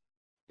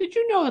 Did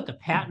you know that the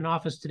Patent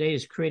Office today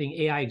is creating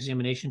AI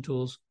examination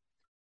tools?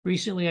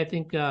 Recently, I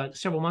think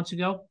several months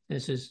ago,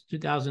 this is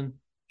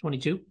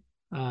 2022,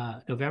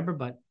 November,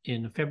 but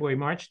in February,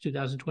 March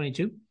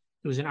 2022, there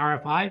was an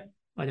RFI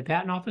by the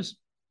Patent Office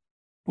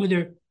where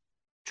they're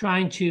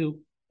trying to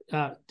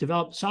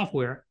develop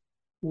software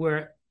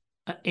where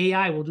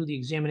AI will do the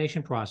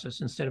examination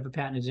process instead of a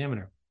patent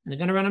examiner. And they're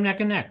going to run them neck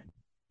and neck,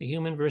 the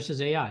human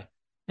versus AI.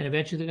 And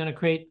eventually they're going to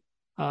create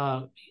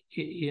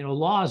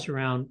laws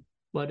around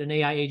what an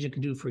AI agent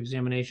can do for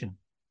examination.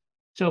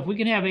 So if we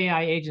can have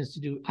AI agents to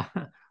do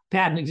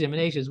patent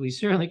examinations, we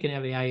certainly can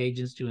have AI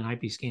agents doing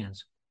IP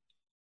scans.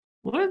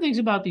 One of the things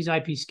about these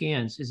IP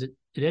scans is it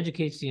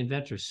educates the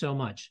inventor so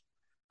much.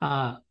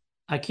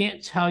 I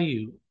can't tell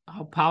you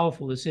how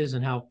powerful this is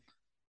and how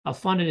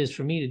fun it is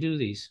for me to do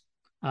these.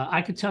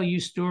 I could tell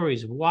you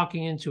stories of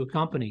walking into a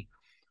company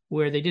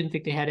where they didn't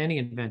think they had any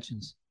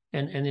inventions,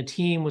 and the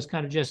team was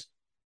kind of just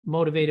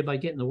motivated by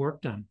getting the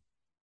work done.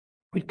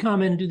 We'd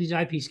come in and do these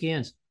IP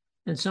scans,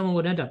 and someone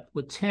would end up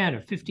with 10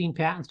 or 15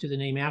 patents to the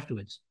name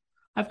afterwards.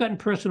 I've gotten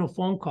personal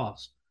phone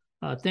calls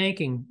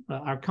thanking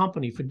our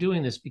company for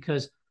doing this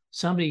because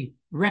somebody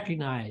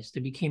recognized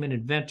they became an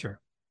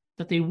inventor,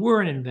 that they were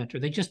an inventor.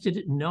 They just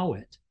didn't know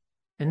it.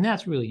 And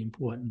that's really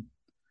important.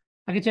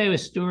 I can tell you a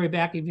story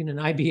back even in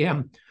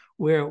IBM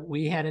where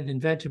we had an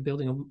inventor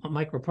building a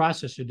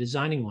microprocessor,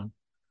 designing one.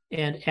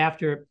 And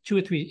after 2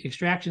 or 3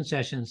 extraction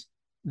sessions,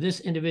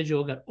 this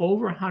individual got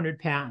over 100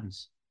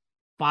 patents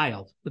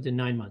filed within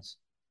 9 months.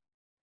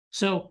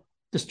 So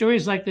the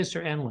stories like this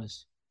are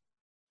endless.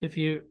 If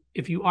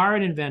you are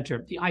an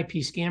inventor, the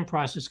IP scan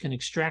process can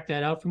extract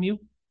that out from you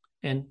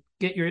and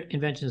get your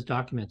inventions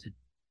documented.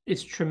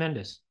 It's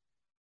tremendous.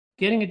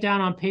 Getting it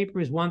down on paper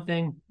is one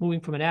thing.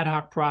 Moving from an ad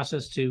hoc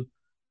process to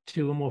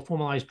a more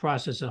formalized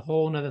process, a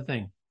whole other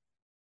thing.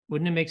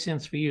 Wouldn't it make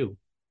sense for you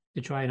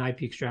to try an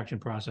IP extraction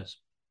process?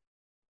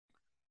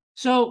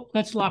 So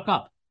let's lock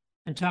up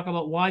and talk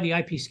about why the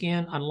IP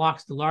scan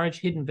unlocks the large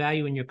hidden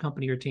value in your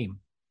company or team.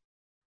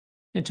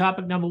 In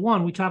topic number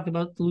 1, we talked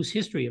about the loose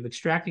history of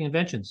extracting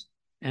inventions,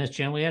 and it's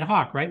generally ad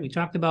hoc, right? We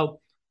talked about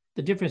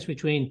the difference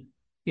between,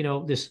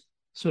 this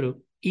sort of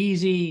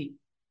easy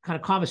kind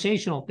of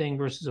conversational thing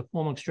versus a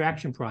formal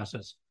extraction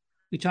process.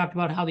 We talked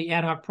about how the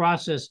ad hoc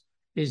process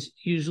is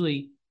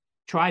usually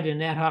tried in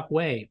an ad hoc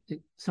way.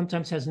 It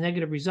sometimes has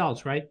negative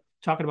results, right?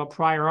 talking about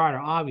prior art or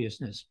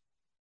obviousness.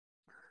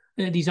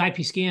 These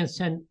IP scans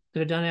that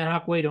are done ad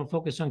hoc way don't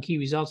focus on key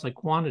results like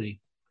quantity.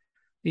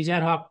 These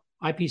ad hoc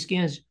IP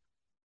scans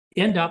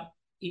end up,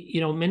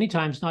 many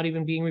times not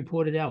even being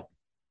reported out.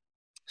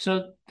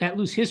 So that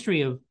loose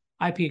history of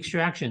IP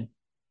extraction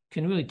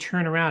can really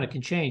turn around. It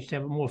can change to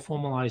have a more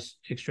formalized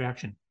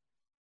extraction.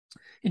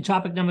 In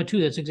topic number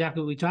 2, that's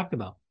exactly what we talked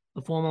about,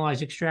 a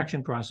formalized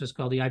extraction process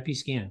called the IP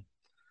scan.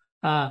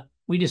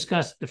 We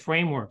discussed the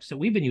frameworks that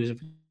we've been using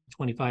for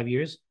 25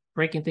 years,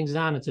 breaking things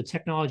down into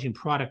technology and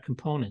product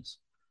components.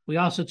 We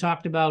also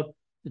talked about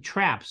the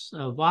traps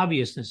of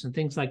obviousness and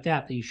things like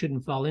that you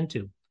shouldn't fall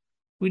into.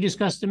 We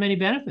discussed the many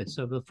benefits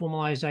of the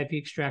formalized IP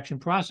extraction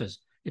process,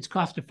 its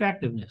cost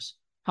effectiveness,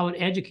 how it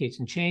educates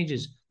and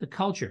changes the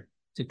culture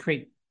to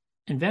create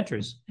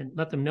inventors and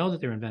let them know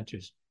that they're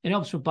inventors. It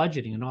helps with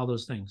budgeting and all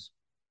those things.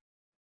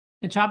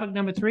 In topic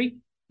number 3,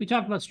 we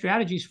talked about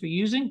strategies for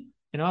using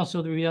and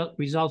also the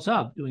results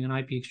of doing an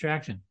IP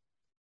extraction.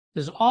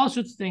 There's all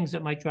sorts of things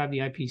that might drive the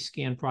IP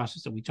scan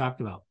process that we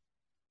talked about.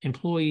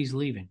 Employees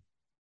leaving,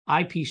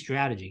 IP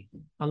strategy,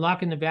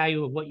 unlocking the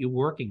value of what you're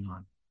working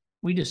on.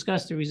 We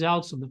discussed the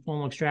results of the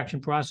formal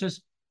extraction process,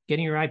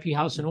 getting your IP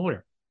house in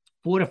order,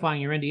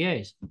 fortifying your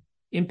NDAs,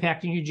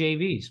 impacting your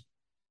JVs,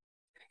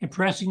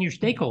 impressing your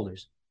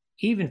stakeholders,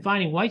 even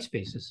finding white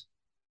spaces.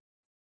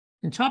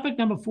 In topic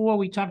number 4,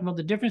 we talked about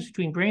the difference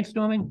between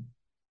brainstorming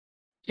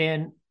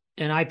and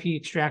IP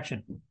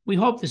extraction. We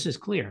hope this is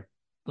clear.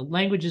 The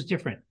language is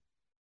different.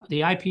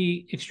 The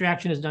IP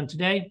extraction is done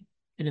today,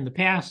 and in the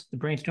past, the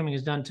brainstorming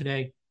is done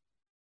today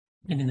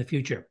and in the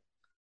future.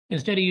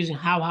 Instead of using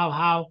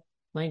how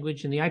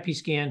language in the IP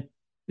scan,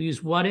 we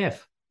use what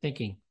if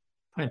thinking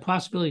and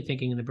possibility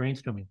thinking in the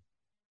brainstorming.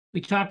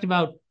 We talked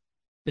about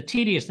the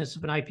tediousness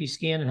of an IP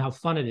scan and how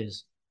fun it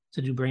is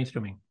to do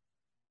brainstorming.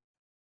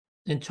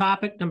 In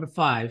topic number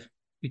 5,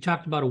 we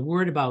talked about a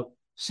word about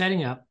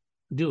setting up,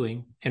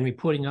 doing, and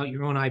reporting out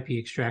your own IP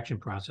extraction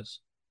process.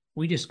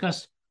 We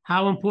discussed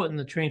how important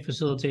the trained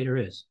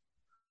facilitator is.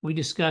 We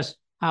discussed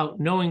how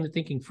knowing the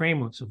thinking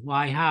frameworks of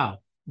why, how,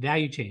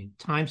 value chain,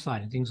 time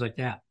sliding, things like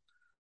that.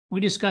 We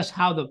discussed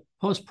how the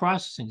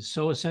post-processing is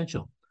so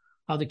essential,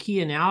 how the key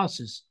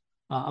analysis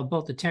of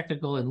both the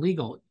technical and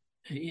legal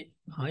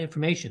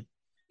information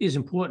is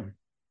important.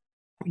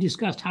 We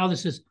discussed how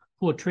this is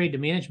portrayed to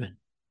management.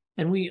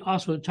 And we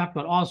also talked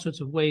about all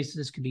sorts of ways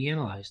this can be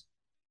analyzed.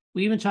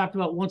 We even talked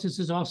about once this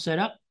is all set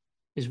up,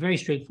 it's very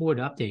straightforward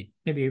to update,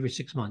 maybe every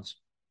 6 months.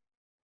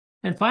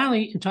 And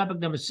finally, in topic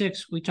number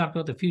 6, we talked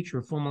about the future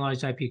of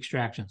formalized IP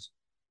extractions.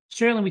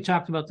 Certainly, we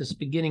talked about this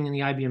beginning in the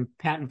IBM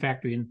patent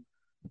factory, and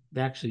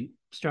that actually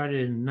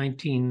started in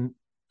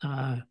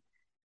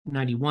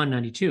 1991,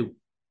 92.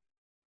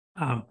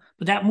 But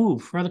that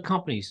moved for other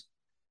companies,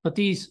 but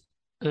these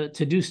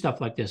to do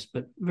stuff like this,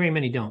 but very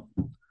many don't.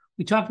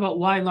 We talked about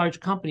why large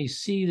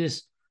companies see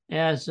this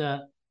as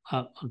a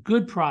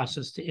good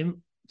process to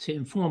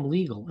inform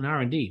legal and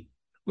R&D,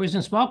 whereas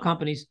in small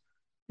companies,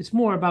 it's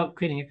more about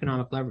creating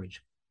economic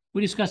leverage.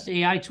 We discussed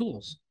AI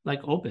tools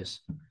like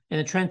Opus and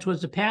the trend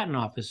towards the patent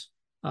office,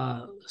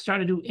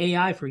 started to do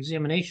AI for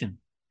examination,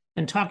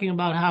 and talking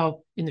about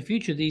how in the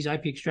future these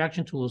IP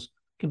extraction tools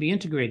can be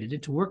integrated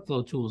into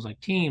workflow tools like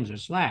Teams or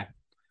Slack.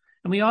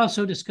 And we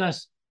also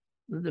discussed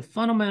the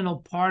fundamental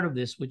part of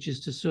this, which is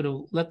to sort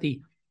of let the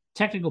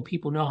technical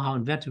people know how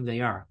inventive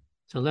they are,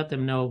 to let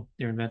them know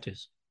they're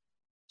inventors.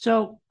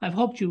 So I've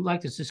hoped you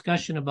like this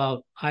discussion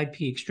about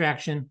IP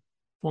extraction,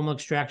 formal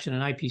extraction,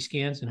 and IP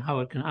scans, and how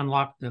it can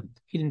unlock the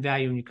hidden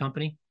value in your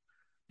company.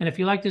 And if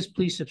you like this,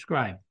 please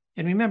subscribe.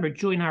 And remember,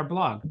 join our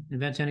blog,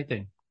 Invent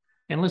Anything,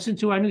 and listen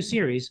to our new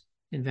series,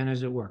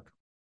 Inventors at Work.